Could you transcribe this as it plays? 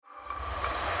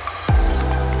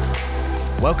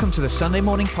Welcome to the Sunday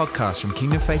morning podcast from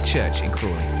Kingdom Faith Church in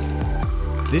Crawley.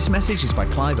 This message is by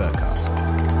Clive Urquhart.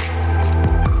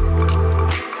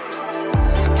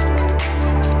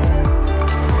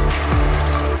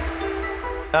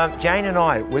 Jane and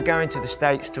I, we're going to the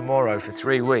States tomorrow for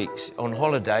 3 weeks on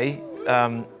holiday,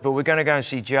 but we're going to go and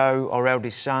see Joe, our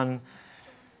eldest son,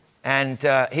 and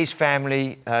his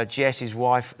family, Jess, his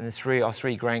wife, and our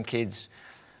three grandkids,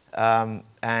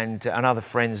 and other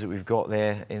friends that we've got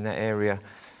there in that area.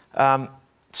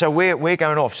 So we're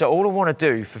going off. So all I want to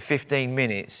do for 15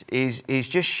 minutes is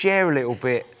just share a little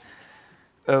bit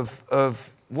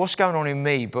of what's going on in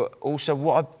me, but also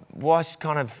what I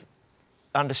kind of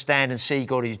understand and see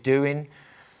God is doing.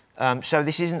 So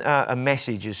this isn't a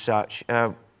message as such.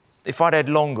 If I'd had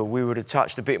longer, we would have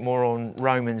touched a bit more on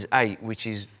Romans 8, which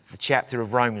is the chapter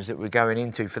of Romans that we're going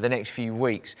into for the next few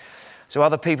weeks. So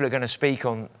other people are going to speak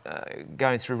on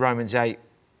going through Romans 8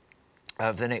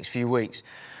 for the next few weeks.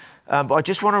 But I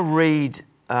just want to read.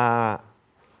 I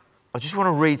just want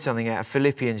to read something out of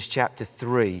Philippians chapter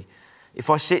 3. If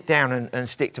I sit down and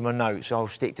stick to my notes, I'll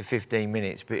stick to 15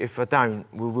 minutes. But if I don't,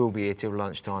 we will be here till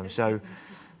lunchtime. So,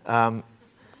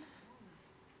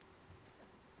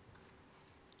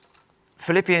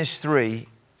 Philippians 3,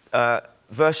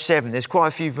 verse 7. There's quite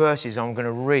a few verses I'm going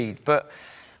to read, but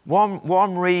what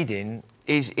I'm reading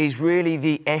is really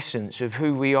the essence of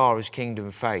who we are as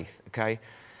Kingdom Faith. Okay,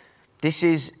 this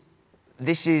is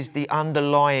the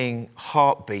underlying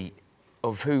heartbeat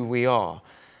of who we are,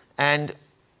 and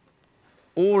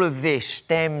all of this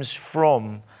stems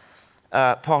from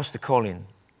Pastor Colin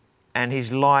and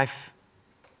his life,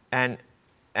 and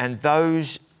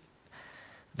those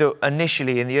that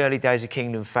initially in the early days of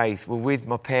Kingdom Faith were with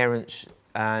my parents,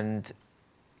 and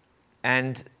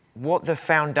what the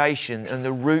foundation and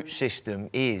the root system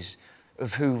is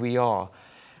of who we are,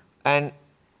 and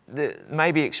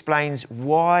maybe explains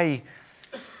why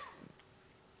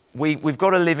we've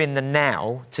got to live in the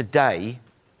now, today,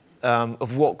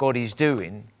 of what God is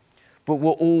doing, but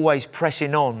we're always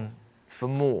pressing on for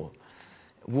more.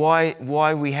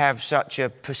 Why we have such a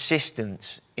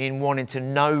persistence in wanting to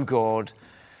know God,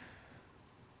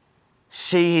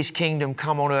 see His kingdom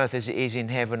come on earth as it is in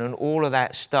heaven, and all of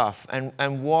that stuff,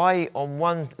 and why on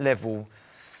one level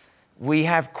we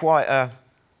have quite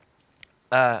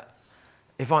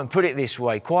if I can put it this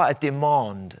way, quite a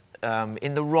demand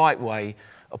in the right way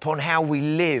upon how we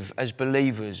live as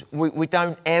believers. We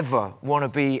don't ever want to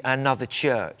be another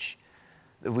church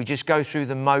that we just go through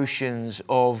the motions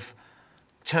of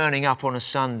turning up on a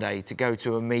Sunday to go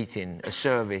to a meeting, a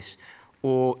service,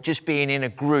 or just being in a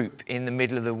group in the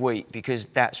middle of the week because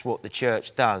that's what the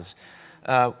church does.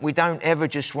 We don't ever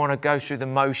just want to go through the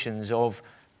motions of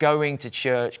going to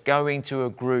church, going to a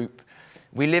group.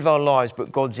 We live our lives,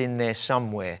 but God's in there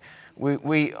somewhere.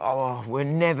 We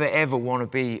never ever want to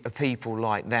be a people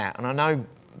like that. And I know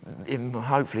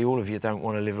hopefully all of you don't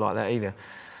want to live like that either.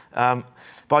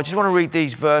 But I just want to read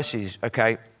these verses,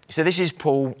 okay? So this is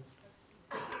Paul,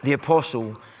 the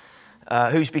apostle,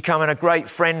 who's becoming a great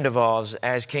friend of ours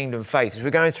as Kingdom Faith. As we're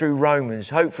going through Romans,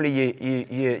 hopefully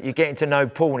you're getting to know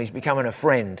Paul and he's becoming a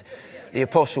friend. The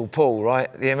apostle Paul,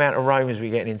 right? The amount of Romans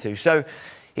we're getting into. So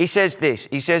he says this,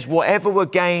 he says, whatever were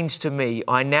gains to me,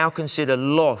 I now consider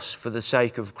loss for the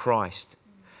sake of Christ.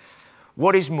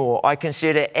 What is more, I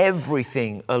consider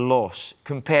everything a loss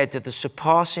compared to the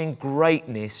surpassing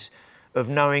greatness of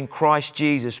knowing Christ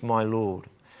Jesus my Lord,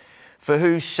 for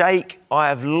whose sake I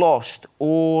have lost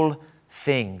all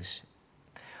things.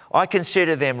 I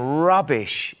consider them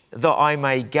rubbish that I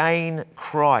may gain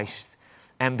Christ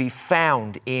and be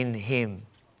found in Him,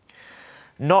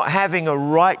 not having a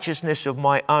righteousness of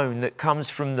my own that comes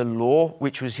from the law,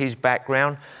 which was his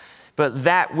background, but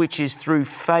that which is through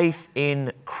faith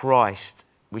in Christ,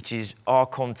 which is our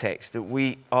context,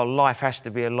 that our life has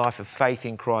to be a life of faith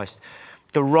in Christ.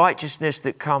 The righteousness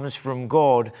that comes from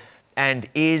God and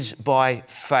is by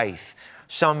faith.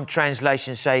 Some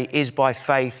translations say is by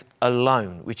faith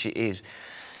alone, which it is.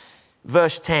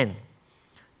 Verse 10,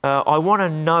 I want to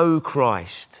know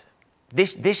Christ.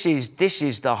 This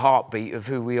is the heartbeat of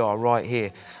who we are right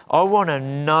here. I want to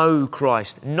know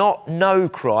Christ, not know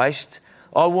Christ.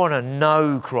 I want to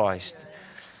know Christ.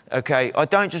 Okay, I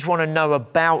don't just want to know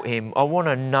about Him. I want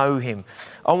to know Him.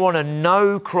 I want to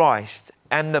know Christ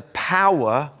and the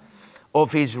power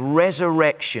of His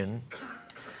resurrection,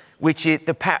 which is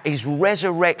His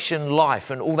resurrection life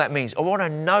and all that means. I want to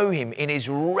know Him in His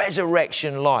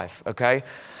resurrection life. Okay.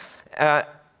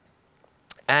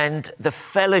 And the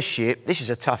fellowship, this is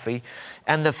a toughie,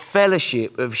 and the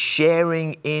fellowship of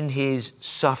sharing in His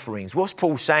sufferings. What's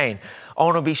Paul saying? I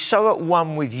want to be so at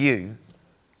one with you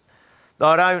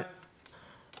that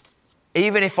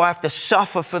even if I have to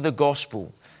suffer for the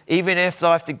gospel, even if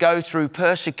I have to go through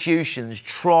persecutions,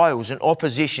 trials and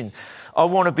opposition, I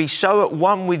want to be so at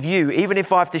one with you, even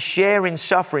if I have to share in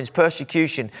sufferings,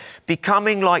 persecution,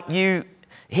 becoming like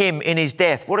him in his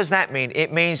death. What does that mean?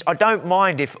 It means I don't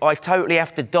mind if I totally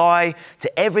have to die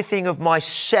to everything of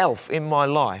myself in my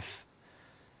life.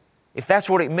 If that's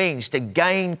what it means to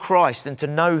gain Christ and to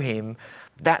know him,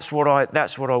 that's what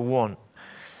I want.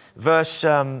 Verse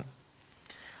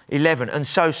 11, and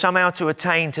so somehow to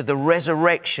attain to the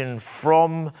resurrection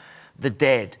from the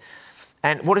dead.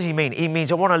 And what does he mean? He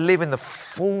means I want to live in the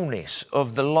fullness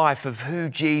of the life of who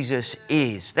Jesus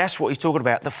is. That's what he's talking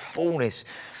about, the fullness.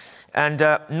 And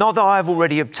not that I've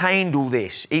already obtained all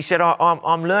this. He said,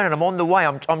 I'm learning, I'm on the way.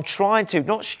 I'm trying to,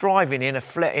 not striving in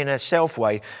a self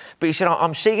way, but he said,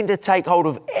 I'm seeking to take hold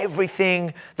of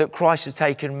everything that Christ has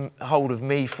taken hold of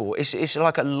me for. It's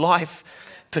like a life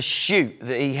pursuit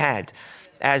that he had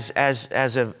as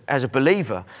a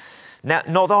believer. Now,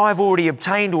 not that I've already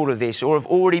obtained all of this or have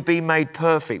already been made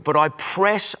perfect, but I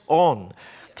press on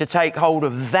to take hold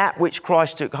of that which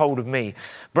Christ took hold of me.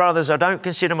 Brothers, I don't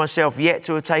consider myself yet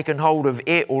to have taken hold of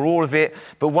it or all of it,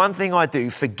 but one thing I do,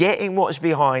 forgetting what is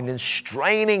behind and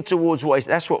straining towards what is,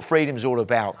 that's what freedom's all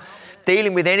about.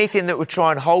 Dealing with anything that would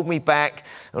try and hold me back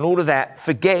and all of that,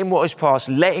 forgetting what is past,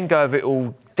 letting go of it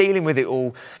all, dealing with it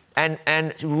all,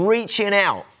 and reaching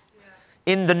out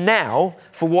in the now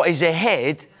for what is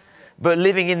ahead, but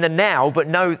living in the now, but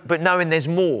knowing there's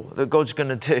more that God's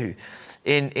going to do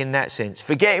in that sense.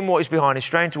 Forgetting what is behind and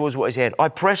straining towards what is ahead. I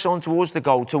press on towards the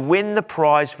goal to win the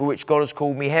prize for which God has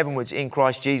called me heavenwards in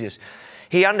Christ Jesus.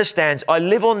 He understands I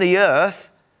live on the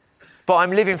earth, but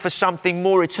I'm living for something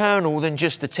more eternal than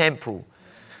just the temporal.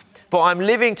 But I'm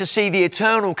living to see the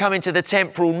eternal come into the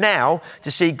temporal now,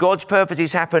 to see God's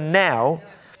purposes happen now.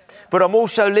 But I'm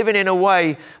also living in a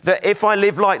way that if I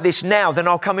live like this now, then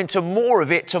I'll come into more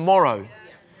of it tomorrow.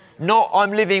 Not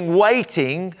I'm living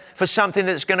waiting for something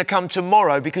that's going to come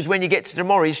tomorrow, because when you get to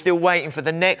tomorrow, you're still waiting for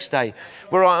the next day.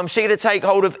 Where I'm seeking to take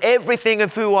hold of everything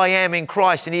of who I am in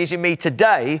Christ and he is in me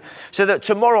today, so that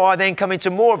tomorrow I then come into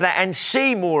more of that and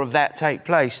see more of that take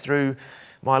place through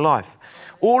my life.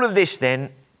 All of us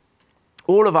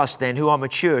then who are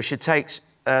mature should take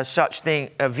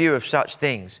a view of such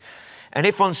things. And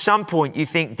if on some point you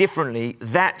think differently,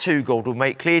 that too God will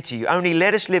make clear to you. Only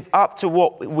let us live up to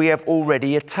what we have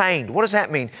already attained. What does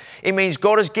that mean? It means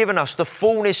God has given us the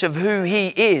fullness of who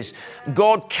he is.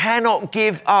 God cannot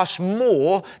give us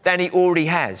more than he already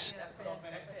has.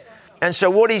 And so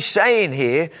what he's saying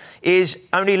here is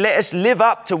only let us live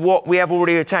up to what we have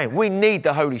already attained. We need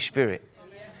the Holy Spirit.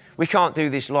 We can't do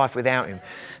this life without him.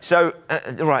 So,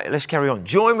 right, let's carry on.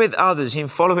 Join with others in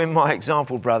following my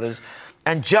example, brothers.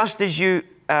 And just as you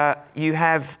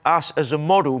have us as a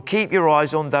model, keep your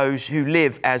eyes on those who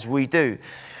live as we do.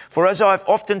 For as I've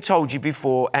often told you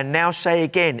before, and now say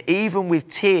again, even with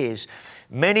tears,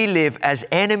 many live as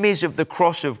enemies of the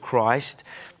cross of Christ.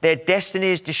 Their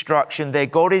destiny is destruction. Their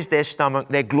God is their stomach.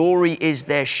 Their glory is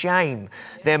their shame.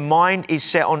 Their mind is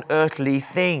set on earthly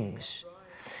things.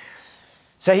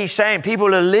 So he's saying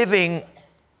people are living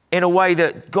in a way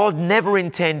that God never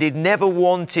intended, never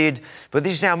wanted, but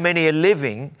this is how many are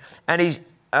living. And he's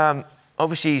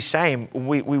obviously he's saying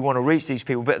we want to reach these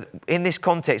people, but in this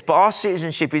context, but our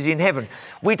citizenship is in heaven.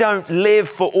 We don't live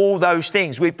for all those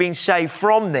things. We've been saved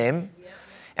from them.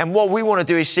 And what we want to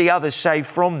do is see others saved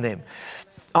from them.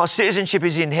 Our citizenship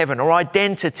is in heaven. Our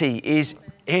identity is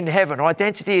in heaven. Our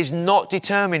identity is not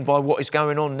determined by what is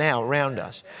going on now around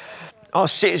us. Our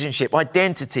citizenship,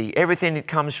 identity, everything that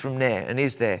comes from there and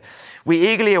is there. We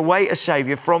eagerly await a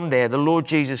Saviour from there, the Lord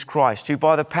Jesus Christ, who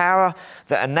by the power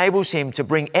that enables him to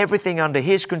bring everything under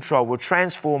his control will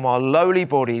transform our lowly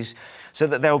bodies so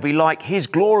that they'll be like his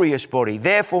glorious body.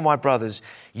 Therefore, my brothers,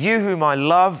 you whom I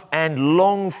love and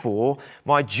long for,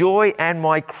 my joy and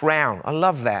my crown. I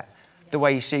love that, the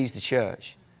way he sees the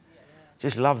church.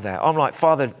 Just love that. I'm like,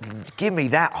 Father, give me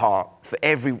that heart for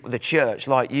the church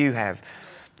like you have.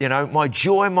 You know, my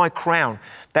joy, my crown.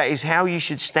 That is how you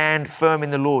should stand firm in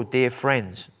the Lord, dear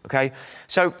friends. Okay,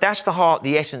 so that's the heart,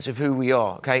 the essence of who we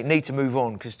are. Okay, need to move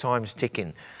on because time's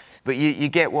ticking. But you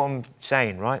get what I'm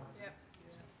saying, right?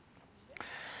 Yep.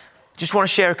 Just want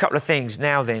to share a couple of things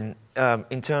now then,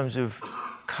 in terms of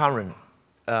current.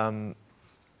 Jane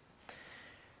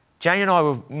and I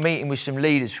were meeting with some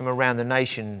leaders from around the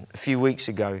nation a few weeks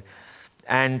ago.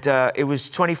 And it was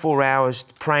 24 hours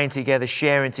praying together,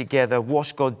 sharing together.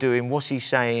 What's God doing? What's he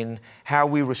saying? How are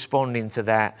we responding to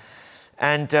that?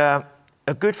 And a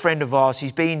good friend of ours,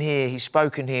 he's been here, he's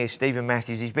spoken here, Stephen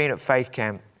Matthews, he's been at Faith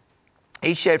Camp.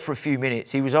 He shared for a few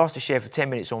minutes. He was asked to share for 10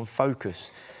 minutes on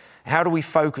focus. How do we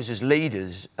focus as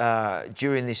leaders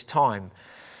during this time?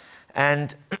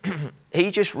 And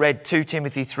he just read 2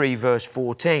 Timothy 3 verse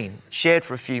 14, shared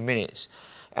for a few minutes.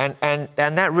 And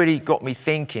that really got me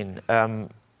thinking. And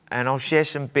I'll share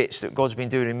some bits that God's been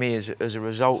doing in me as a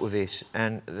result of this,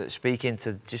 and that speak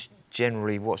into just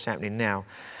generally what's happening now.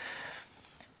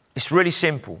 It's really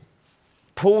simple.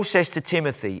 Paul says to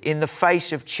Timothy, in the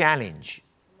face of challenge,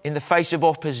 in the face of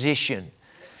opposition,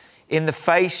 in the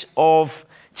face of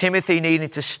Timothy needing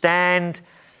to stand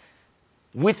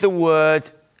with the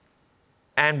word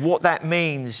and what that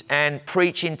means, and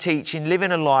preaching, teaching,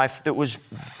 living a life that was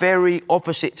very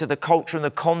opposite to the culture and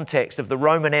the context of the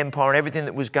Roman Empire and everything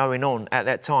that was going on at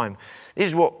that time. This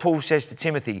is what Paul says to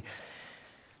Timothy.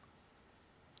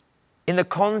 In the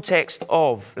context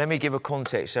of, let me give a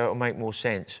context so it'll make more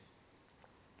sense.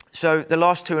 So the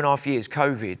last 2.5 years,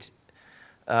 COVID,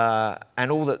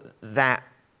 and all that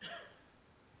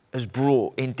has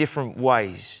brought in different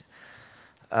ways,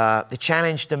 the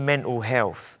challenge to mental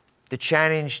health, the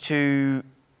challenge to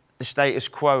the status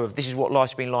quo of this is what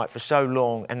life's been like for so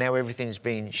long, and now everything's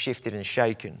been shifted and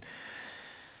shaken.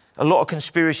 A lot of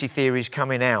conspiracy theories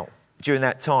coming out during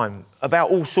that time about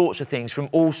all sorts of things from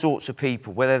all sorts of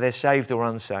people, whether they're saved or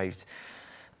unsaved.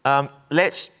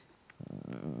 Let's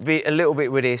be a little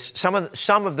bit with this. Some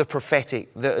of the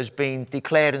prophetic that has been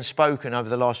declared and spoken over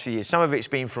the last few years, some of it's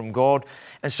been from God,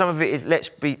 and some of it is, let's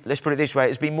put it this way,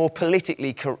 it's been more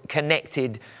politically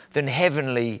connected than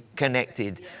heavenly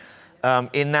connected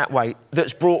in that way.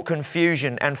 That's brought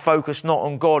confusion and focus not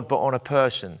on God but on a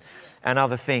person and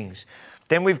other things.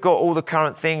 Then we've got all the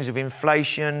current things of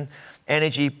inflation,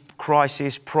 energy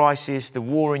crisis, prices, the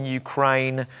war in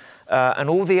Ukraine, and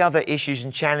all the other issues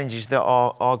and challenges that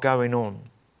are going on.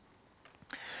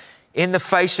 In the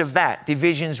face of that,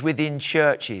 divisions within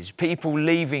churches, people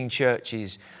leaving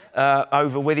churches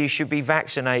over whether you should be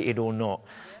vaccinated or not,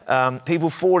 people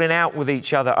falling out with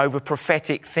each other over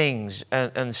prophetic things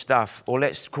and stuff, or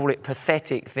let's call it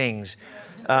pathetic things,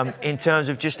 in terms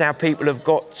of just how people have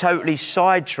got totally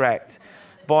sidetracked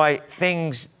by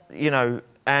things,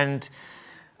 and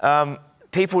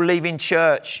people leaving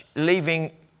church,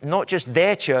 leaving not just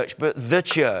their church, but the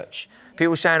church.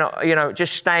 People saying,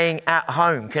 just staying at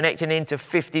home, connecting into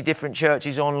 50 different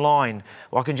churches online,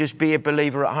 or I can just be a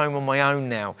believer at home on my own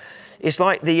now. It's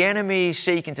like the enemy is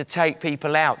seeking to take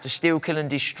people out, to steal, kill and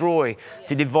destroy,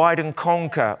 to divide and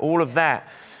conquer, all of that.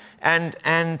 And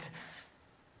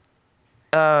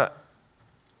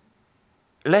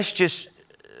let's just,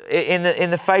 in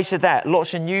the face of that,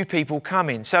 lots of new people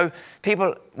coming. So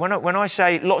people, when I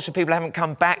say lots of people haven't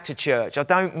come back to church, I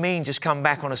don't mean just come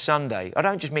back on a Sunday. I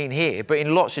don't just mean here, but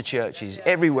in lots of churches,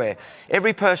 everywhere.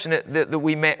 Every person that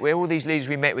we met with, all these leaders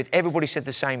we met with, everybody said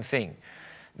the same thing,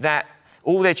 that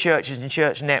all their churches and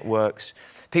church networks,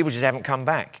 people just haven't come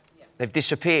back. They've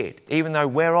disappeared. Even though,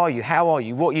 where are you? How are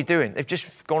you? What are you doing? They've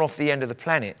just gone off the end of the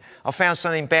planet. I found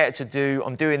something better to do.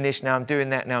 I'm doing this now. I'm doing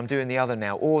that now. I'm doing the other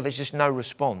now. Or there's just no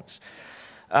response.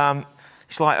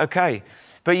 It's like, okay.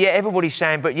 But yet everybody's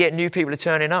saying, but yet new people are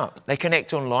turning up. They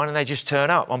connect online and they just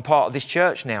turn up. I'm part of this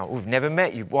church now. We've never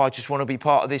met you. Well, I just want to be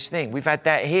part of this thing. We've had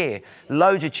that here.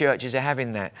 Loads of churches are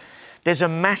having that. There's a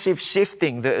massive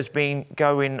sifting that has been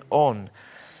going on.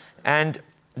 And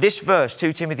this verse,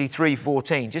 2 Timothy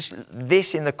 3:14, just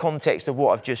this in the context of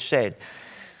what I've just said.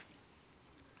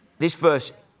 This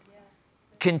verse,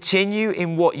 continue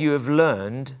in what you have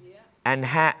learned and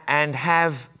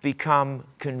have become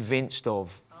convinced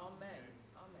of.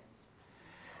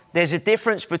 There's a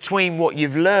difference between what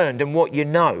you've learned and what you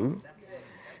know,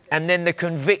 and then the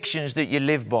convictions that you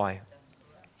live by.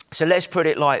 So let's put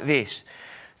it like this.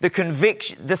 The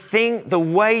conviction, the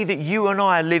way that you and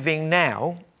I are living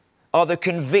now are the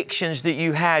convictions that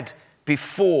you had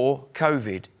before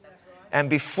COVID and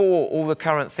before all the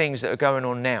current things that are going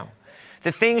on now.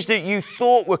 The things that you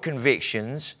thought were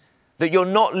convictions that you're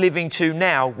not living to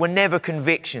now were never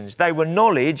convictions. They were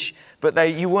knowledge, but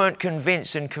you weren't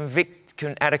convinced and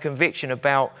had a conviction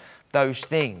about those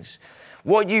things.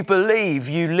 What you believe,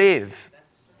 you live.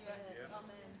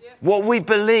 What we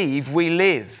believe, we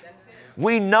live.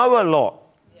 We know a lot,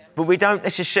 but we don't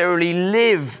necessarily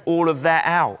live all of that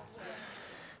out.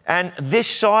 And this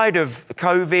side of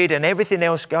COVID and everything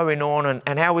else going on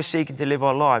and how we're seeking to live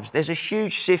our lives, there's a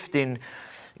huge sifting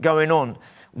going on.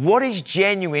 What is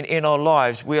genuine in our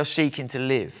lives we are seeking to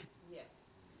live?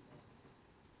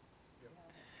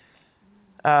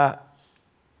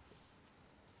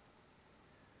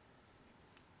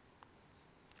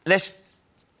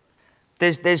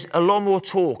 There's a lot more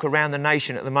talk around the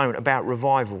nation at the moment about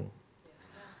revival.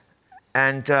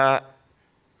 And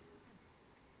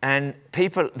And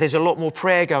there's a lot more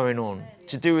prayer going on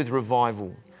to do with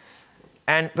revival.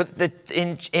 But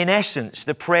in essence,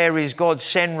 the prayer is, God,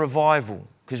 send revival,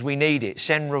 because we need it.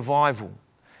 Send revival.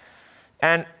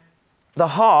 And the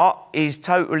heart is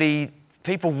totally,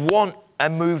 people want a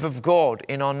move of God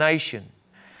in our nation.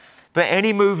 But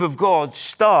any move of God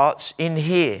starts in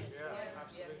here.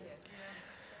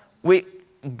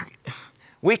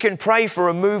 We can pray for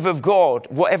a move of God,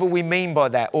 whatever we mean by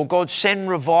that, or God send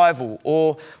revival,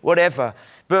 or whatever.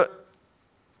 But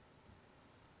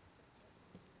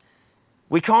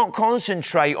we can't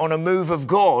concentrate on a move of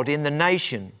God in the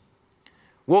nation.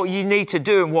 What you need to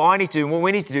do, and what I need to do, and what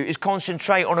we need to do, is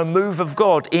concentrate on a move of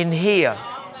God in here.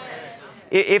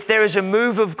 If there is a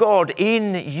move of God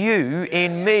in you,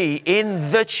 in me,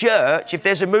 in the church, if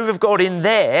there's a move of God in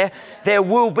there, there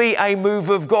will be a move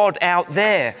of God out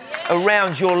there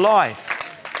around your life.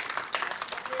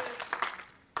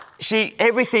 See,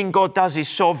 everything God does is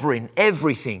sovereign,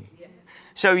 everything.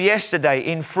 So yesterday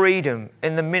in Freedom,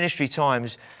 in the ministry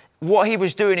times, what he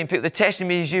was doing in people, the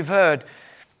testimonies you've heard,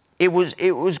 it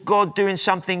was God doing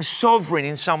something sovereign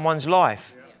in someone's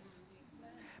life.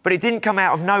 But it didn't come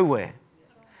out of nowhere.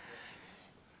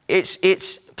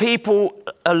 It's people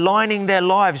aligning their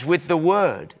lives with the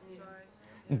Word.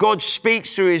 God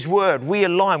speaks through His Word. We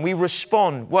align, we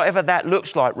respond, whatever that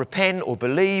looks like. Repent or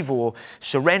believe or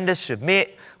surrender,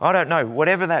 submit. I don't know,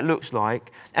 whatever that looks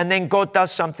like. And then God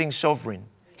does something sovereign.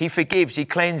 He forgives, He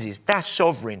cleanses. That's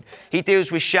sovereign. He deals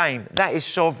with shame. That is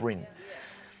sovereign.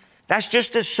 That's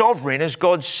just as sovereign as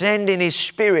God sending His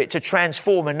Spirit to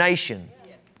transform a nation.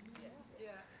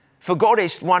 For God,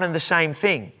 it's one and the same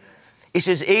thing. It's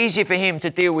as easy for Him to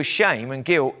deal with shame and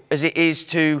guilt as it is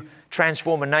to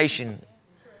transform a nation.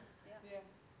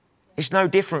 It's no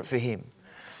different for Him.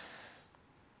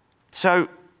 So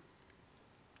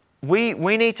we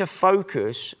need to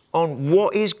focus on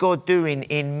what is God doing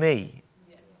in me.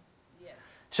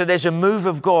 So there's a move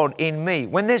of God in me.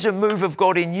 When there's a move of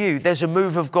God in you, there's a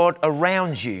move of God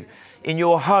around you, in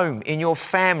your home, in your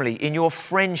family, in your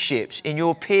friendships, in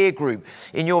your peer group,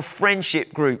 in your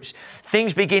friendship groups.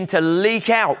 Things begin to leak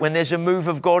out when there's a move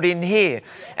of God in here.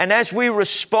 And as we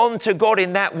respond to God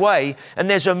in that way, and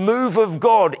there's a move of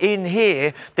God in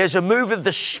here, there's a move of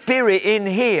the Spirit in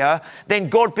here, then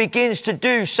God begins to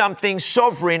do something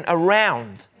sovereign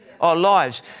around our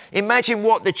lives. Imagine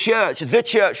what the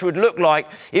church would look like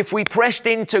if we pressed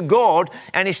into God,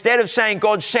 and instead of saying,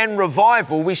 God, send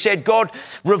revival, we said, God,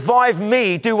 revive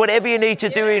me, do whatever you need to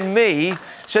do in me.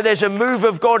 So there's a move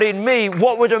of God in me.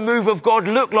 What would a move of God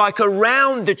look like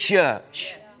around the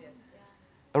church?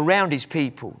 Around His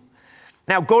people.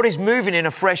 Now, God is moving in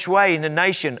a fresh way in the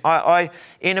nation.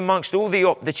 In amongst all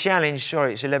the challenge,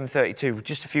 sorry, it's 11:32,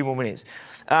 just a few more minutes.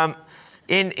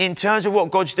 In terms of what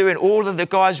God's doing, all of the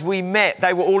guys we met,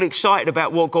 they were all excited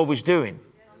about what God was doing.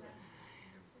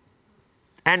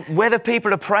 And whether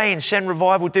people are praying, send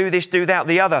revival, do this, do that,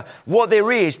 the other, what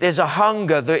there's a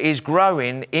hunger that is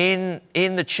growing in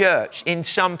the church in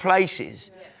some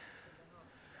places.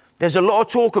 There's a lot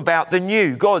of talk about the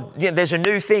new. God, there's a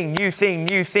new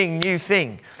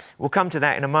thing. We'll come to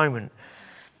that in a moment.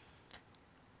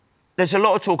 There's a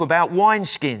lot of talk about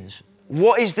wineskins.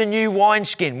 What is the new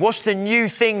wineskin? What's the new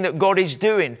thing that God is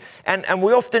doing? And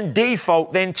we often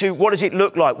default then to what does it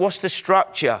look like? What's the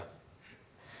structure?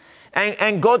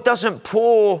 And God doesn't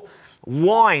pour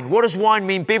wine. What does wine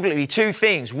mean biblically? Two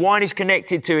things. Wine is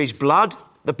connected to His blood,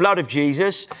 the blood of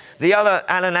Jesus. The other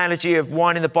analogy of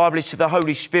wine in the Bible is to the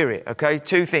Holy Spirit. Okay,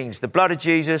 two things, the blood of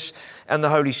Jesus and the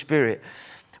Holy Spirit.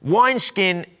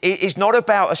 Wineskin is not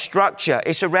about a structure.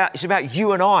 It's about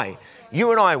you and I.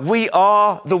 You and I, we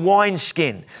are the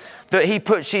wineskin that He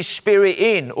puts His Spirit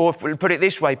in, or if we put it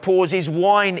this way, pours His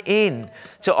wine in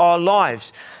to our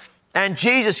lives. And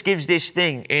Jesus gives this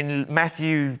thing in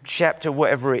Matthew chapter,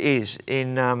 whatever it is,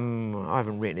 in, I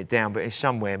haven't written it down, but it's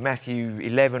somewhere, Matthew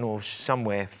 11 or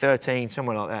somewhere, 13,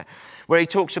 somewhere like that, where He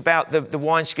talks about the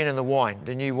wineskin and the wine,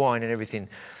 the new wine and everything.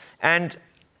 And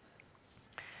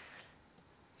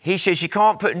He says you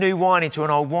can't put new wine into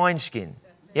an old wineskin.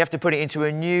 You have to put it into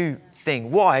a new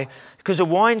thing. Why? Because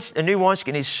a new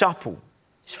wineskin is supple,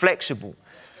 it's flexible.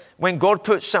 When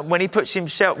When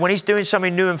He's doing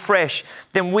something new and fresh,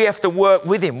 then we have to work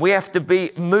with Him. We have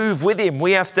to move with Him.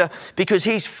 Because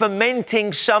He's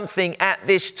fermenting something at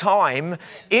this time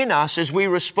in us as we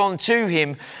respond to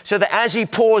Him, so that as He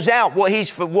pours out what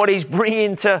He's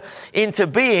bringing into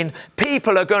being,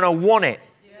 people are going to want it.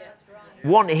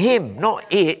 Want Him,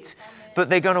 not it. But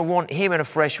they're going to want Him in a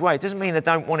fresh way. It doesn't mean they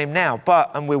don't want Him now,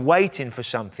 and we're waiting for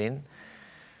something.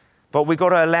 But we've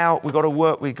got to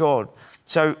work with God.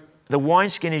 So The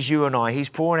wineskin is you and I. He's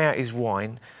pouring out his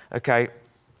wine, okay?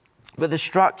 But the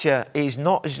structure is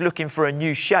not as looking for a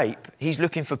new shape. He's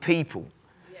looking for people.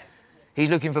 He's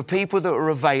looking for people that are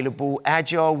available,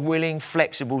 agile, willing,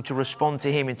 flexible to respond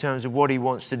to him in terms of what he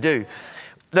wants to do.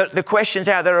 The questions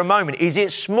out there at the moment, is it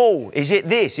small? Is it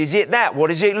this? Is it that? What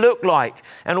does it look like?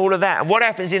 And all of that. And what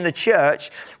happens in the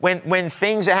church when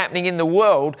things are happening in the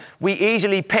world, we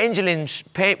easily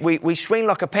we swing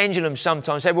like a pendulum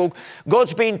sometimes. Say, well,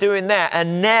 God's been doing that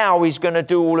and now he's going to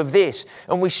do all of this.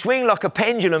 And we swing like a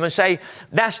pendulum and say,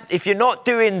 if you're not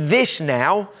doing this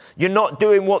now, you're not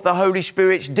doing what the Holy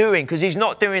Spirit's doing, because he's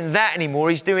not doing that anymore.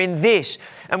 He's doing this.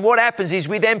 And what happens is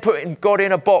we then put God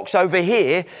in a box over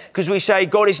here because we say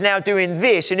God is now doing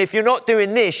this. And if you're not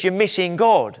doing this, you're missing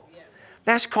God.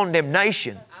 That's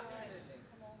condemnation.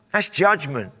 That's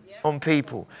judgment on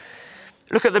people.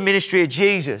 Look at the ministry of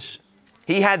Jesus.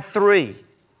 He had 3.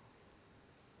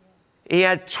 He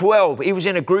had 12. He was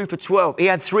in a group of 12. He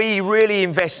had 3 he really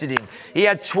invested in. He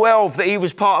had 12 that he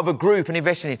was part of a group and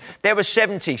invested in. There were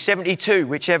 70, 72,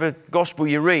 whichever gospel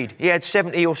you read. He had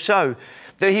 70 or so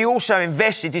that he also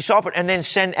invested, discipled, and then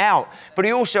sent out. But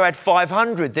he also had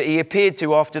 500 that he appeared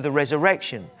to after the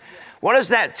resurrection. What does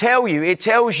that tell you? It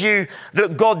tells you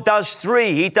that God does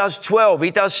 3, he does 12,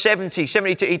 he does 70,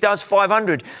 72, he does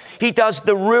 500. He does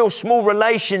the real small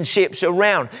relationships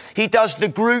around. He does the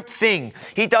group thing.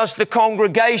 He does the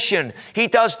congregation. He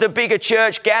does the bigger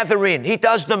church gathering. He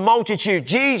does the multitude.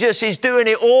 Jesus is doing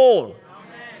it all.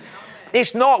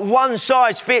 It's not one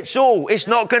size fits all. It's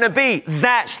not going to be,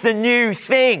 that's the new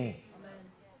thing.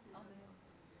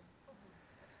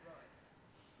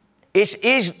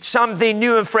 Is something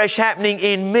new and fresh happening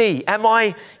in me? Am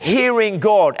I hearing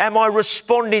God? Am I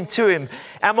responding to him?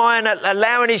 Am I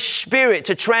allowing his Spirit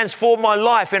to transform my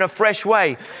life in a fresh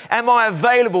way? Am I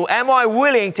available? Am I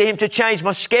willing to him to change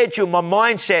my schedule, my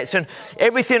mindsets and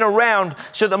everything around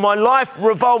so that my life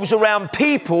revolves around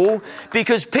people,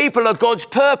 because people are God's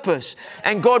purpose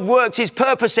and God works his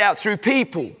purpose out through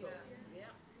people.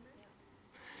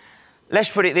 Let's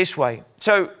put it this way.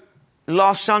 So,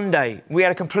 last Sunday, we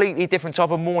had a completely different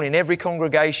type of morning, every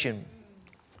congregation.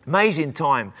 Amazing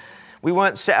time. We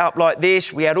weren't set up like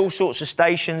this. We had all sorts of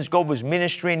stations. God was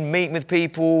ministering, meeting with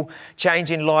people,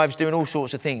 changing lives, doing all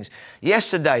sorts of things.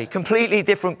 Yesterday, completely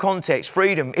different context,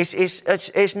 freedom.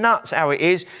 It's nuts how it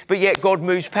is, but yet God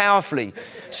moves powerfully.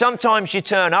 Sometimes you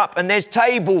turn up and there's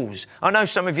tables. I know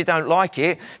some of you don't like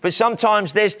it, but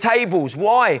sometimes there's tables.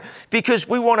 Why? Because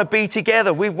we want to be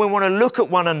together. We want to look at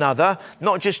one another,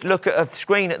 not just look at a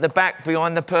screen at the back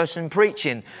behind the person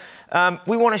preaching.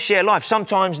 We want to share life.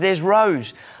 Sometimes there's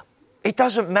rows. It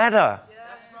doesn't matter.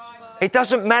 It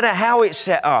doesn't matter how it's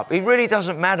set up. It really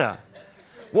doesn't matter.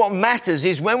 What matters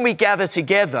is when we gather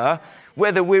together,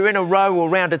 whether we're in a row or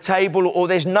around a table or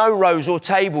there's no rows or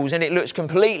tables and it looks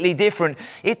completely different,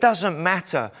 it doesn't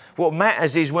matter. What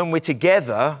matters is when we're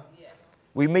together,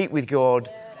 we meet with God,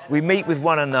 we meet with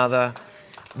one another,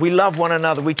 we love one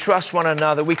another, we trust one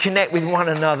another, we connect with one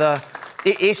another.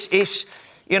 It's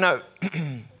you know...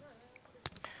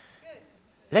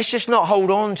 Let's just not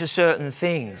hold on to certain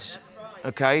things,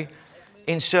 okay,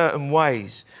 in certain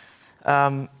ways.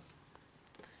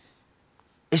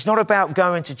 It's not about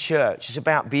going to church. It's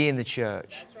about being the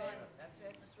church.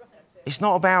 It's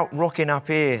not about rocking up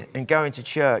here and going to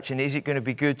church and is it going to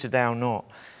be good today or not.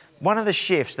 One of the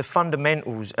shifts, the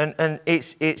fundamentals, and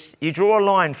it's you draw a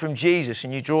line from Jesus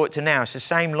and you draw it to now. It's the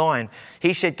same line.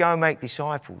 He said, go and make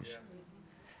disciples.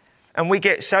 And we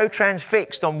get so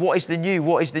transfixed on what is the new,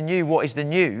 what is the new, what is the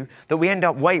new, that we end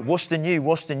up, wait, what's the new,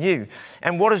 what's the new?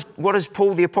 And what does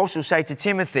Paul the Apostle say to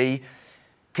Timothy?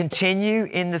 Continue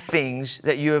in the things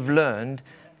that you have learned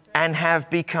and have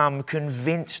become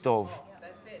convinced of.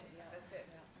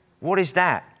 What is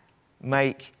that?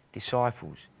 Make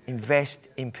disciples. Invest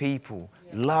in people.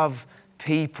 Love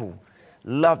people.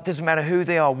 Love, doesn't matter who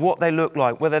they are, what they look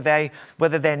like, whether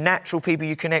they're natural people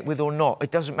you connect with or not.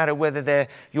 It doesn't matter whether they're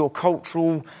your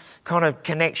cultural kind of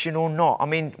connection or not. I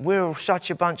mean, we're such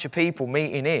a bunch of people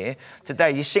meeting here today.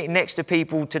 You're sitting next to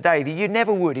people today that you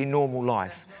never would in normal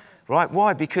life, right?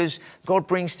 Why? Because God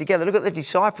brings together. Look at the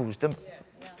disciples, the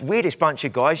weirdest bunch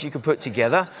of guys you could put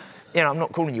together. You know, I'm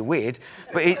not calling you weird,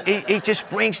 but he just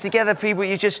brings together people.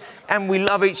 And we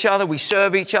love each other. We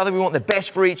serve each other. We want the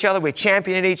best for each other. We're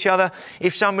championing each other.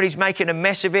 If somebody's making a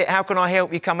mess of it, how can I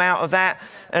help you come out of that?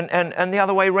 And the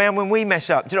other way around when we mess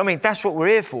up. Do you know what I mean? That's what we're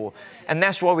here for. And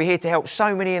that's why we're here to help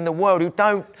so many in the world who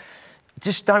don't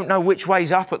know which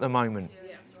way's up at the moment.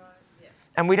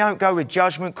 And we don't go with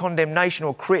judgment, condemnation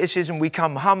or criticism. We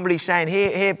come humbly saying,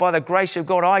 here, by the grace of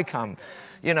God, I come.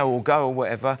 You know, or go or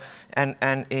whatever, and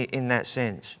in that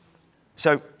sense.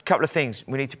 So a couple of things.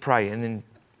 We need to pray and then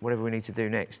whatever we need to do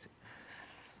next.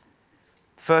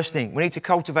 First thing, we need to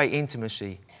cultivate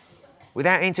intimacy.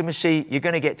 Without intimacy, you're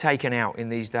going to get taken out in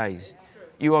these days.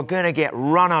 You are going to get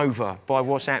run over by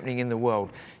what's happening in the world.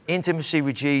 Intimacy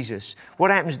with Jesus. What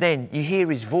happens then? You hear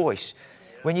his voice.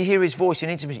 When you hear his voice in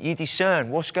intimacy, you discern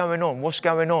what's going on,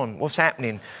 what's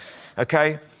happening.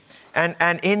 Okay?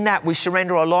 And in that, we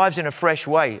surrender our lives in a fresh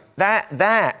way.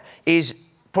 That is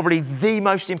probably the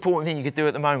most important thing you could do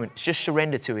at the moment. It's just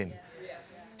surrender to him.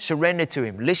 Surrender to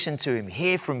him. Listen to him.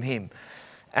 Hear from him.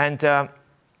 And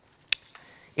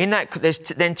in that, there's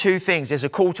then two things. There's a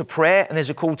call to prayer and there's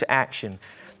a call to action.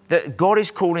 That God is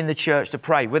calling the church to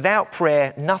pray. Without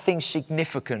prayer, nothing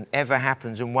significant ever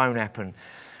happens and won't happen.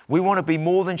 We want to be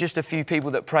more than just a few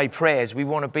people that pray prayers. We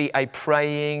want to be a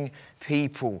praying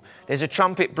people. There's a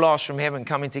trumpet blast from heaven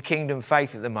coming to Kingdom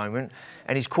Faith at the moment,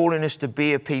 and he's calling us to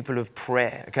be a people of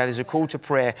prayer. Okay, there's a call to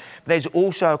prayer. But there's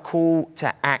also a call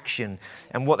to action,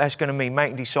 and what that's going to mean,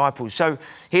 making disciples. So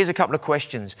here's a couple of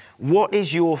questions. What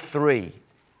is your 3?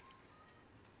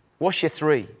 What's your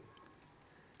 3?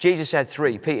 Jesus had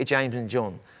 3, Peter, James and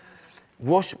John.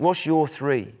 What's your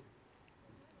 3?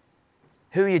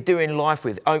 Who are you doing life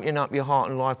with? Opening up your heart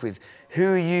and life with?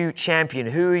 Who are you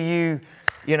championing? Who are you,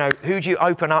 who do you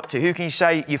open up to? Who can you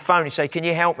say, your phone and say, can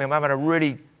you help me? I'm having a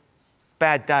really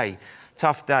bad day,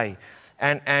 tough day,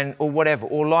 and or whatever,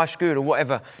 or life's good or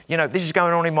whatever. This is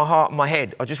going on in my heart and my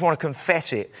head. I just want to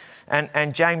confess it.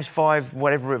 And James 5,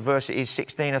 whatever verse it is,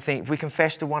 16, I think, if we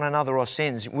confess to one another our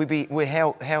sins, we're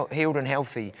healed and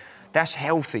healthy. That's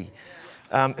healthy.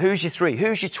 Who's your 3?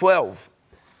 Who's your 12?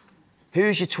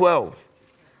 Who's your 12?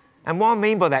 And what I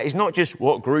mean by that is not just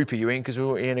what group are you in, because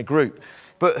we're in a group,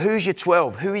 but who's your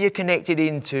 12? Who are you connected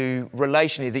into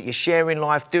relationally that you're sharing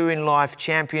life, doing life,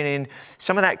 championing?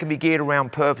 Some of that can be geared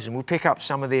around purpose, and we'll pick up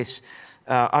some of this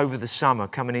over the summer,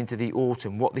 coming into the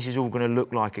autumn, what this is all going to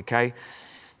look like, okay?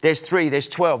 There's 3, there's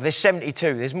 12, there's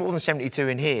 72. There's more than 72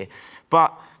 in here.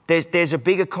 But there's a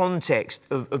bigger context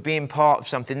of being part of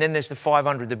something. Then there's the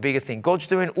 500, the bigger thing. God's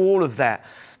doing all of that.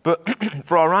 But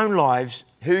for our own lives,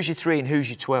 who's your 3 and who's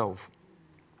your 12?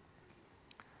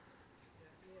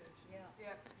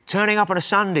 Turning up on a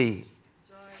Sunday,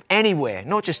 anywhere,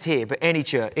 not just here, but any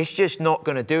church, it's just not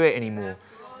going to do it anymore.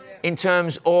 In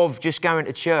terms of just going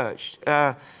to church.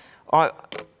 I'd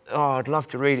love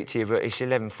to read it to you, but it's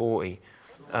 11:40.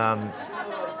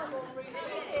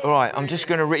 All right, I'm just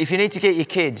going to read. If you need to get your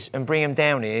kids and bring them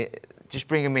down here, just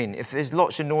bring them in. If there's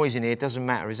lots of noise in here, it doesn't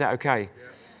matter. Is that okay?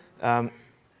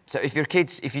 So if your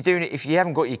kids, if you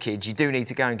haven't got your kids, you do need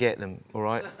to go and get them, all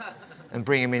right, and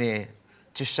bring them in here,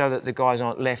 just so that the guys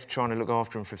aren't left trying to look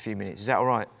after them for a few minutes. Is that all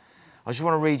right? I just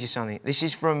want to read you something. This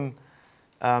is from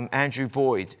Andrew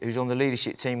Boyd, who's on the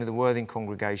leadership team of the Worthing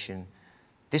congregation.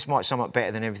 This might sum up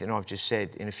better than everything I've just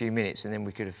said in a few minutes, and then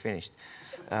we could have finished.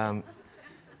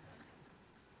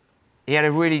 He had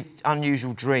a really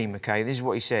unusual dream, okay? This is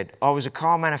what he said. I was a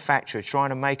car manufacturer trying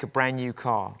to make a brand new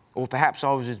car, or perhaps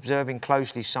I was observing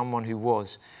closely someone who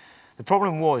was. The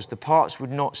problem was the parts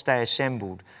would not stay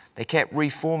assembled. They kept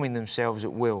reforming themselves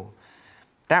at will.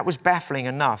 That was baffling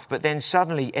enough, but then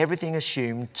suddenly everything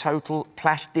assumed total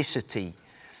plasticity.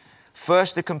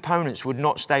 First, the components would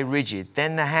not stay rigid.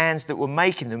 Then the hands that were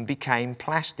making them became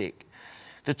plastic.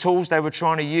 The tools they were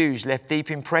trying to use left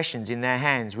deep impressions in their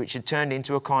hands, which had turned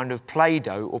into a kind of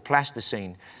Play-Doh or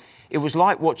plasticine. It was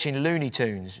like watching Looney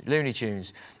Tunes.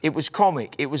 It was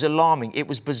comic, it was alarming, it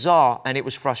was bizarre, and it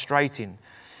was frustrating.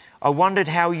 I wondered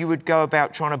how you would go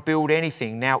about trying to build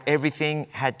anything now everything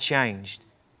had changed.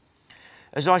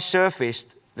 As I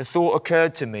surfaced, the thought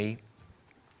occurred to me.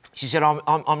 She said,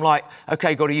 I'm like,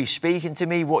 okay, God, are you speaking to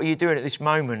me? What are you doing at this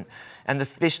moment? And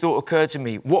this thought occurred to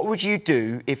me. What would you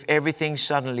do if everything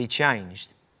suddenly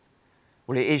changed?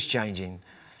 Well, it is changing.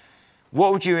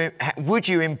 Would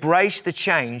you embrace the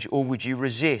change or would you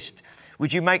resist?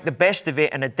 Would you make the best of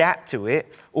it and adapt to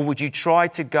it, or would you try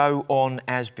to go on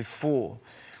as before?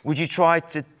 Would you try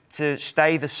to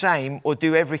stay the same or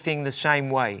do everything the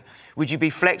same way? Would you be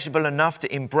flexible enough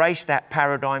to embrace that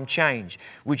paradigm change?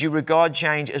 Would you regard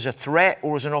change as a threat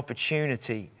or as an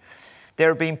opportunity? There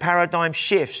have been paradigm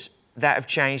shifts that have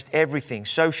changed everything.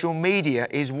 Social media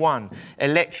is one.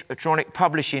 Electronic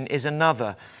publishing is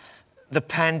another. The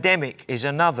pandemic is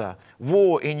another.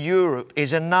 War in Europe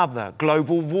is another.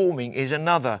 Global warming is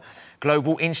another.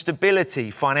 Global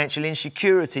instability, financial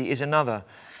insecurity is another.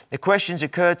 The questions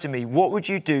occurred to me, what would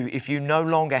you do if you no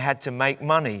longer had to make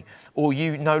money or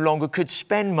you no longer could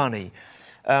spend money?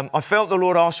 I felt the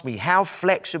Lord ask me, how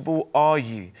flexible are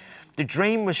you? The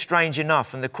dream was strange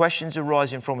enough and the questions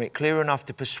arising from it clear enough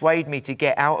to persuade me to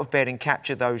get out of bed and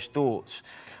capture those thoughts.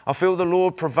 I feel the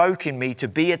Lord provoking me to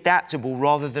be adaptable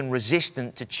rather than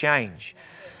resistant to change.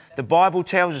 The Bible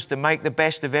tells us to make the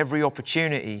best of every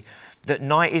opportunity, that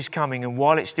night is coming and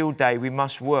while it's still day, we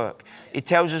must work. It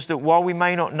tells us that while we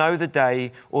may not know the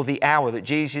day or the hour that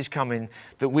Jesus is coming,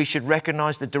 that we should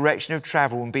recognize the direction of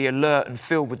travel and be alert and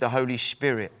filled with the Holy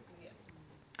Spirit.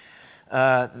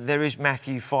 There is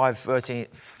Matthew 15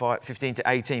 to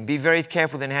 18. Be very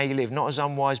careful then how you live, not as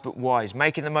unwise but wise,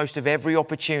 making the most of every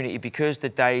opportunity because the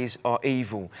days are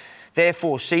evil.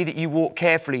 Therefore, see that you walk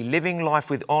carefully, living life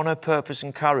with honor, purpose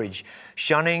and courage,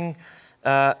 shunning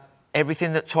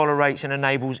everything that tolerates and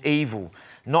enables evil.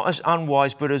 Not as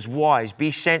unwise, but as wise.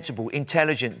 Be sensible,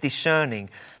 intelligent,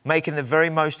 discerning, making the very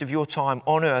most of your time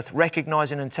on earth,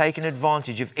 recognizing and taking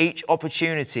advantage of each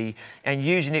opportunity and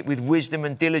using it with wisdom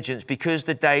and diligence because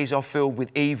the days are filled with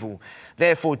evil.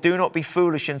 Therefore, do not be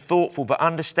foolish and thoughtful, but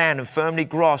understand and firmly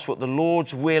grasp what the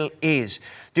Lord's will is.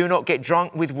 Do not get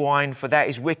drunk with wine, for that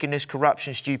is wickedness,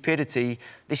 corruption, stupidity.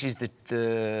 This is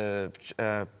the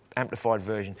Amplified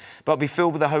version. But be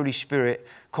filled with the Holy Spirit,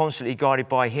 constantly guided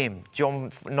by Him. John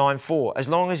 9:4. As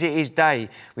long as it is day,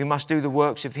 we must do the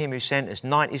works of Him who sent us.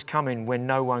 Night is coming when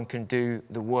no one can do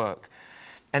the work.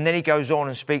 And then he goes on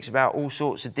and speaks about all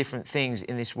sorts of different things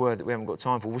in this word that we haven't got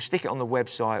time for. We'll stick it on the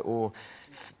website or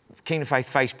Kingdom Faith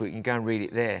Facebook. You can go and read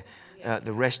it there,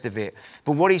 the rest of it.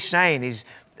 But what he's saying is,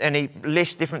 and he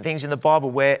lists different things in the Bible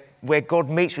where God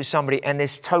meets with somebody and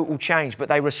there's total change, but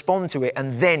they respond to it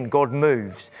and then God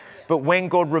moves. But when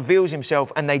God reveals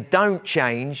Himself and they don't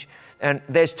change and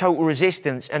there's total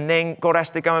resistance, and then God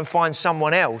has to go and find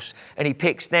someone else and He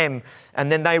picks them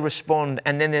and then they respond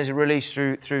and then there's a release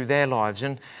through their lives.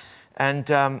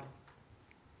 And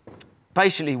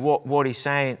basically what he's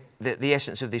saying, the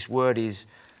essence of this word is,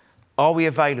 are we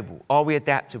available? Are we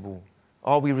adaptable?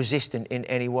 Are we resistant in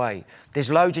any way? There's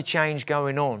loads of change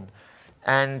going on,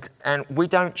 and we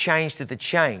don't change to the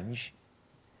change,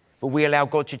 but we allow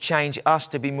God to change us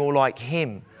to be more like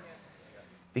Him,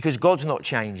 because God's not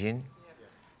changing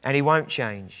and He won't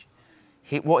change.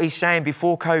 What He's saying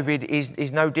before COVID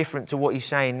is no different to what He's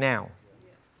saying now.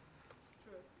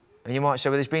 And you might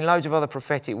say, well, there's been loads of other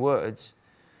prophetic words.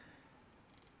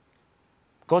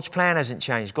 God's plan hasn't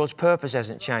changed. God's purpose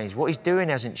hasn't changed. What He's doing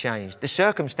hasn't changed. The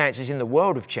circumstances in the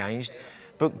world have changed,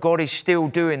 but God is still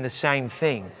doing the same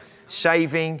thing.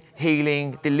 Saving,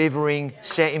 healing, delivering,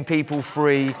 setting people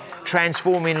free,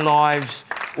 transforming lives,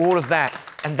 all of that.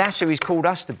 And that's who He's called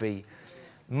us to be.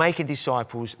 Making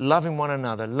disciples, loving one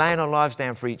another, laying our lives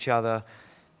down for each other,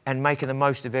 and making the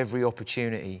most of every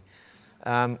opportunity.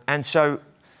 And so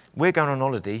we're going on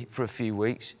holiday for a few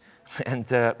weeks. And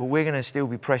we're going to still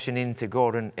be pressing into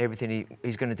God and everything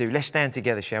He's going to do. Let's stand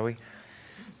together, shall we?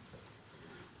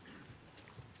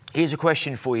 Here's a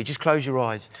question for you. Just close your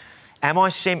eyes. Am I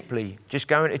simply just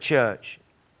going to church,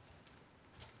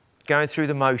 going through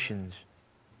the motions?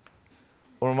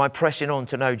 Or am I pressing on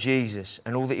to know Jesus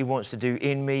and all that He wants to do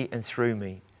in me and through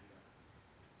me?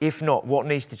 If not, what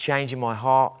needs to change in my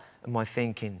heart and my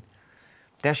thinking?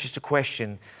 That's just a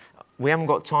question. We haven't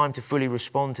got time to fully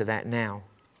respond to that now.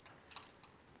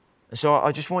 And so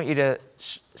I just want you to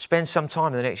spend some time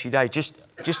in the next few days. Just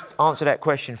answer that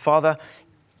question. Father,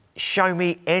 show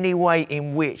me any way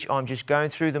in which I'm just going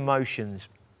through the motions.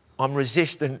 I'm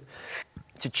resistant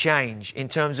to change in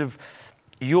terms of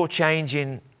You're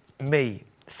changing me.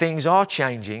 Things are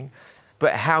changing,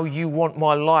 but how You want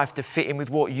my life to fit in with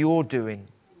what You're doing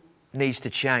needs to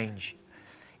change.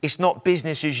 It's not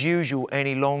business as usual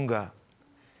any longer.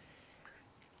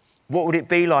 What would it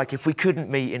be like if we couldn't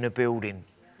meet in a building?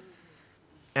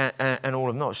 And all.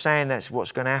 I'm not saying that's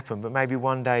what's going to happen, but maybe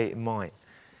one day it might.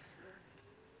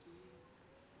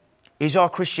 Is our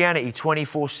Christianity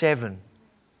 24/7?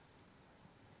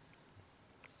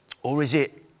 Or is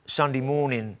it Sunday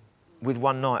morning with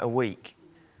one night a week?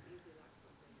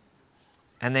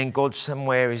 And then God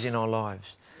somewhere is in our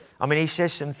lives. I mean, He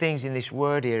says some things in this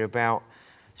word here about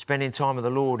spending time with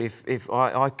the Lord. If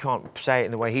I can't say it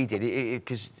in the way He did,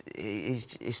 because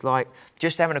it's like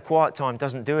just having a quiet time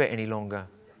doesn't do it any longer.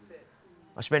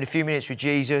 I spend a few minutes with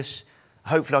Jesus.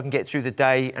 Hopefully I can get through the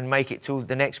day and make it till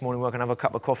the next morning where I can have a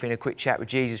cup of coffee and a quick chat with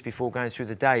Jesus before going through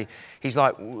the day. He's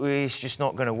like, it's just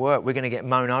not going to work. We're going to get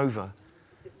mown over.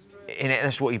 And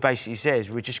that's what He basically says.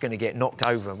 We're just going to get knocked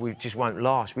over. We just won't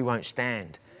last. We won't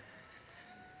stand.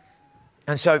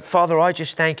 And so, Father, I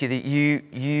just thank You that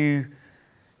You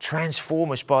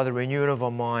transform us by the renewing of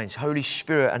our minds. Holy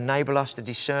Spirit, enable us to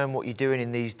discern what You're doing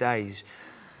in these days.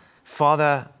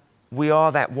 Father, we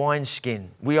are that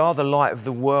wineskin. We are the light of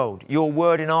the world. Your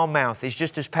word in our mouth is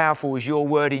just as powerful as your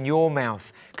word in your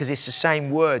mouth, because it's the same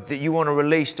word that you want to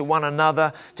release to one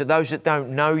another, to those that don't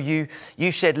know you.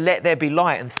 You said, let there be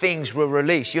light, and things were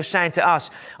released. You're saying to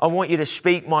us, I want you to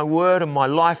speak my word and my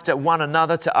life to one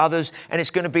another, to others, and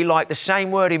it's going to be like the same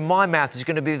word in my mouth is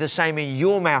going to be the same in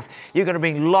your mouth. You're going to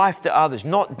bring life to others,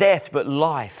 not death, but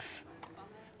life.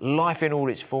 Life in all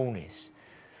its fullness.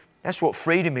 That's what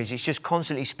freedom is. It's just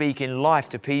constantly speaking life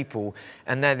to people,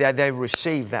 and they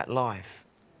receive that life.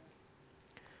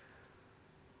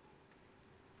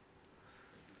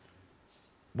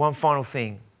 One final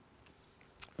thing.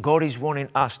 God is wanting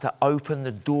us to open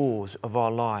the doors of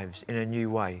our lives in a new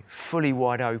way, fully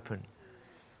wide open.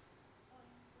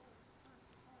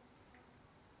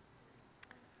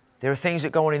 There are things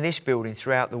that go on in this building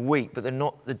throughout the week, but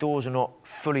the doors are not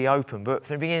fully open. But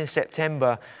from the beginning of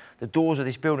September, the doors of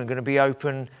this building are going to be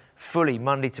open fully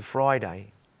Monday to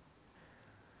Friday.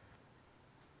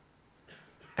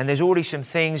 And there's already some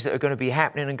things that are going to be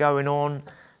happening and going on,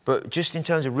 but just in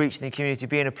terms of reaching the community,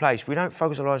 being a place, we don't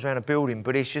focus our lives around a building,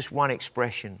 but it's just one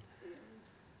expression.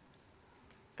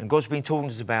 And God's been talking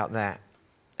to us about that.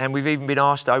 And we've even been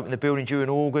asked to open the building during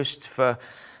August for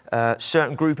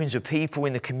certain groupings of people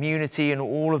in the community and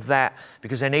all of that,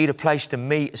 because they need a place to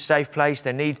meet, a safe place.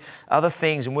 They need other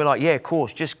things. And we're like, yeah, of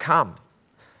course, just come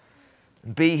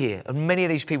and be here. And many of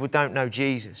these people don't know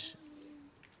Jesus.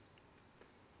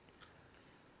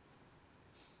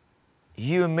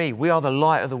 You and me, we are the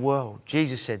light of the world.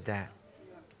 Jesus said that.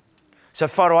 So,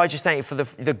 Father, I just thank you for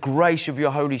the grace of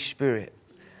your Holy Spirit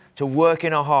to work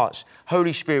in our hearts.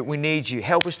 Holy Spirit, we need you.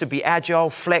 Help us to be agile,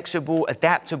 flexible,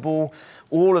 adaptable,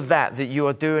 all of that you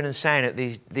are doing and saying at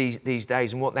these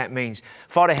days and what that means.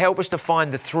 Father, help us to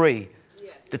find the 3,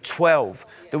 the 12,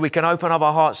 that we can open up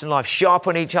our hearts and life,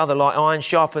 sharpen each other like iron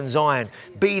sharpens iron,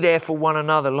 be there for one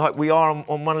another like we are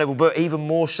on one level, but even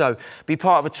more so, be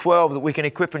part of a 12 that we can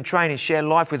equip and train and share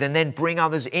life with, and then bring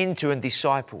others into and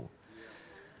disciple.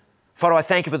 Father, I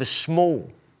thank you for the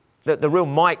small, the real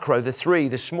micro, the 3,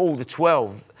 the small, the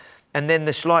 12, and then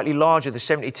the slightly larger, the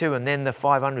 72, and then the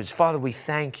 500s. Father, we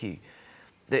thank you.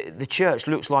 The church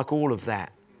looks like all of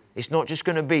that. It's not just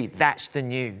going to be, that's the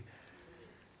new.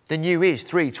 The new is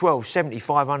 3, 12, 70,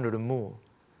 500 and more.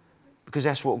 Because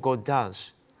that's what God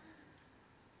does.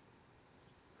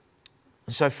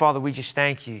 And so, Father, we just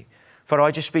thank you. Father,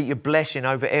 I just speak your blessing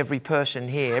over every person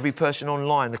here, every person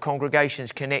online, the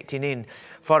congregations connecting in.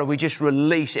 Father, we just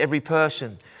release every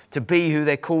person to be who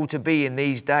they're called to be in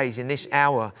these days, in this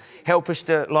hour. Help us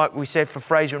to, like we said for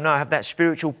Fraser and Noah, have that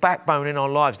spiritual backbone in our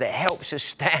lives that helps us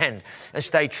stand and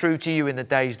stay true to you in the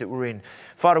days that we're in.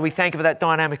 Father, we thank you for that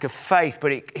dynamic of faith,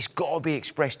 but it's got to be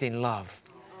expressed in love.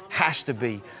 Has to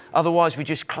be. Otherwise, we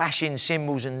just clash in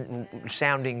cymbals and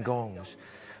sounding gongs.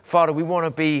 Father, we want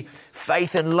to be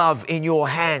faith and love in your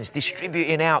hands,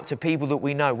 distributing out to people that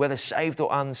we know, whether saved or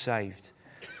unsaved.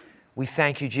 We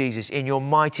thank you, Jesus, in your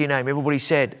mighty name. Everybody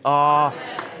said,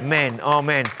 Amen.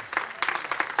 Amen.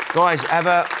 Guys, have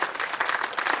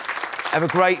a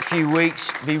great few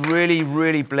weeks. Be really,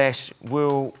 really blessed.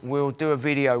 We'll do a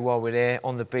video while we're there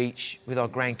on the beach with our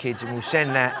grandkids, and we'll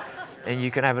send that, and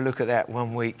you can have a look at that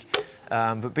one week.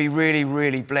 But be really,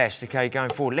 really blessed, okay, going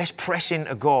forward. Let's press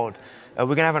into God. We're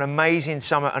going to have an amazing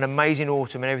summer, an amazing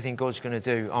autumn, and everything God's going to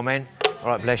do. Amen. All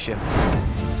right, bless you.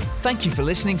 Thank you for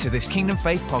listening to this Kingdom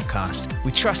Faith podcast.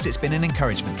 We trust it's been an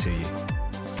encouragement to you.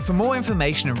 For more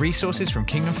information and resources from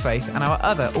Kingdom Faith and our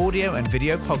other audio and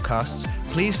video podcasts,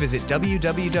 please visit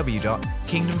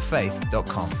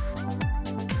www.kingdomfaith.com.